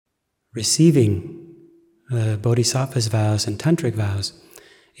receiving the Bodhisattva's vows and Tantric vows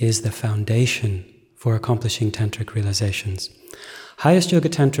is the foundation for accomplishing Tantric realizations. Highest Yoga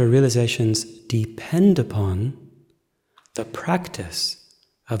Tantra realizations depend upon the practice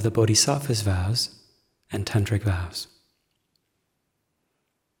of the Bodhisattva's vows and Tantric vows.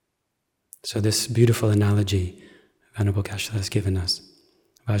 So this beautiful analogy Venerable Geshe has given us,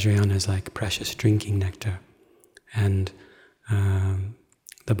 Vajrayana is like precious drinking nectar, and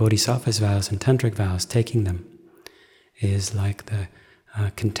the Bodhisattva's vows and Tantric vows, taking them, is like the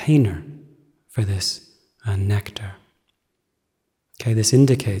container for this nectar. Okay, this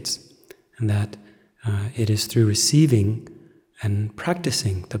indicates that it is through receiving and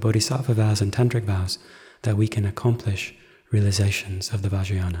practicing the Bodhisattva vows and Tantric vows that we can accomplish realizations of the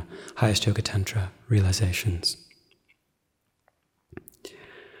Vajrayana, Highest Yoga Tantra realizations.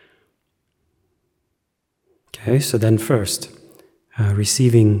 Okay, so then first,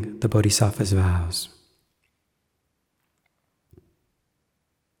 receiving the Bodhisattva's vows.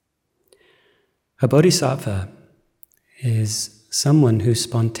 A Bodhisattva is someone who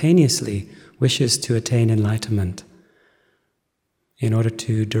spontaneously wishes to attain enlightenment in order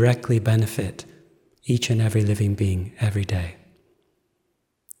to directly benefit each and every living being every day.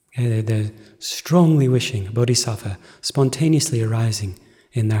 Okay, they're strongly wishing, a Bodhisattva, spontaneously arising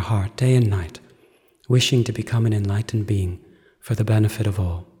in their heart day and night, wishing to become an enlightened being for the benefit of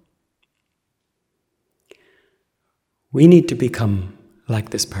all. We need to become like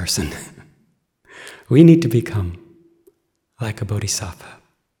this person. We need to become like a Bodhisattva.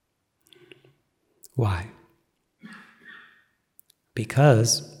 Why?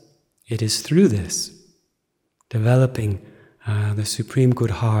 Because it is through this, developing the supreme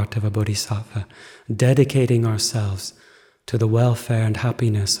good heart of a Bodhisattva, dedicating ourselves to the welfare and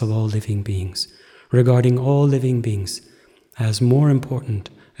happiness of all living beings, regarding all living beings as more important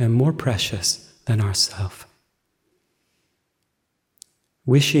and more precious than ourselves,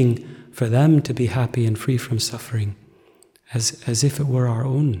 wishing for them to be happy and free from suffering as if it were our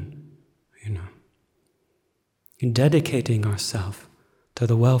own, dedicating ourselves to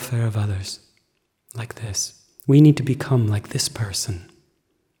the welfare of others like this. We need to become like this person,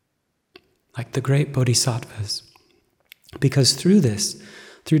 like the great Bodhisattvas, because through this,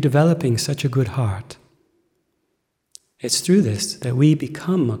 through developing such a good heart, it's through this that we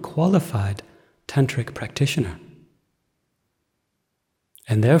become a qualified Tantric practitioner.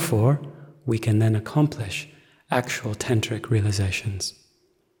 And therefore, we can then accomplish actual Tantric realizations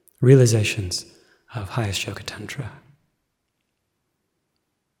of Highest Yoga Tantra.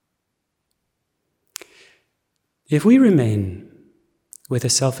 If we remain with a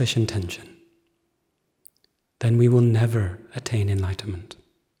selfish intention, then we will never attain enlightenment.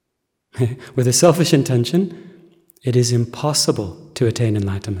 With a selfish intention, it is impossible to attain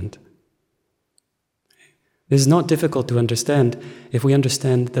enlightenment. This is not difficult to understand if we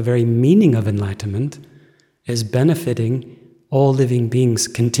understand the very meaning of enlightenment is benefiting all living beings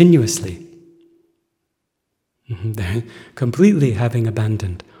continuously. They're completely having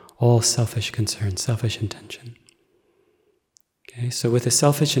abandoned all selfish concern, selfish intention. Okay, so with a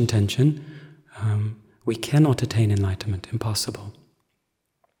selfish intention, we cannot attain enlightenment, impossible.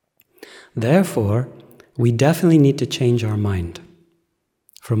 Therefore, we definitely need to change our mind.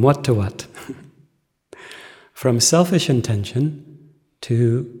 From what to what? From selfish intention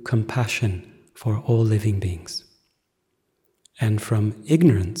to compassion for all living beings. And from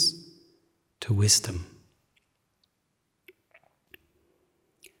ignorance to wisdom.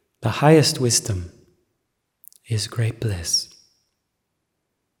 The highest wisdom is great bliss.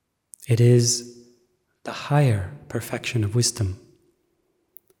 It is the higher perfection of wisdom,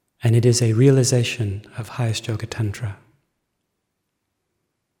 and it is a realization of Highest Yoga Tantra.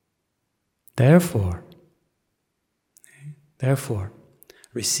 Therefore,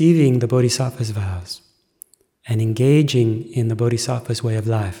 receiving the Bodhisattva's vows and engaging in the Bodhisattva's way of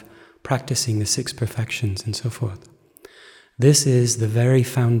life, practicing the 6 perfections and so forth, this is the very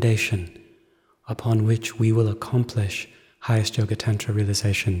foundation upon which we will accomplish Highest Yoga Tantra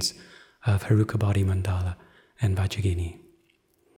realizations of Haruka Bodhi Mandala and Vajrayana.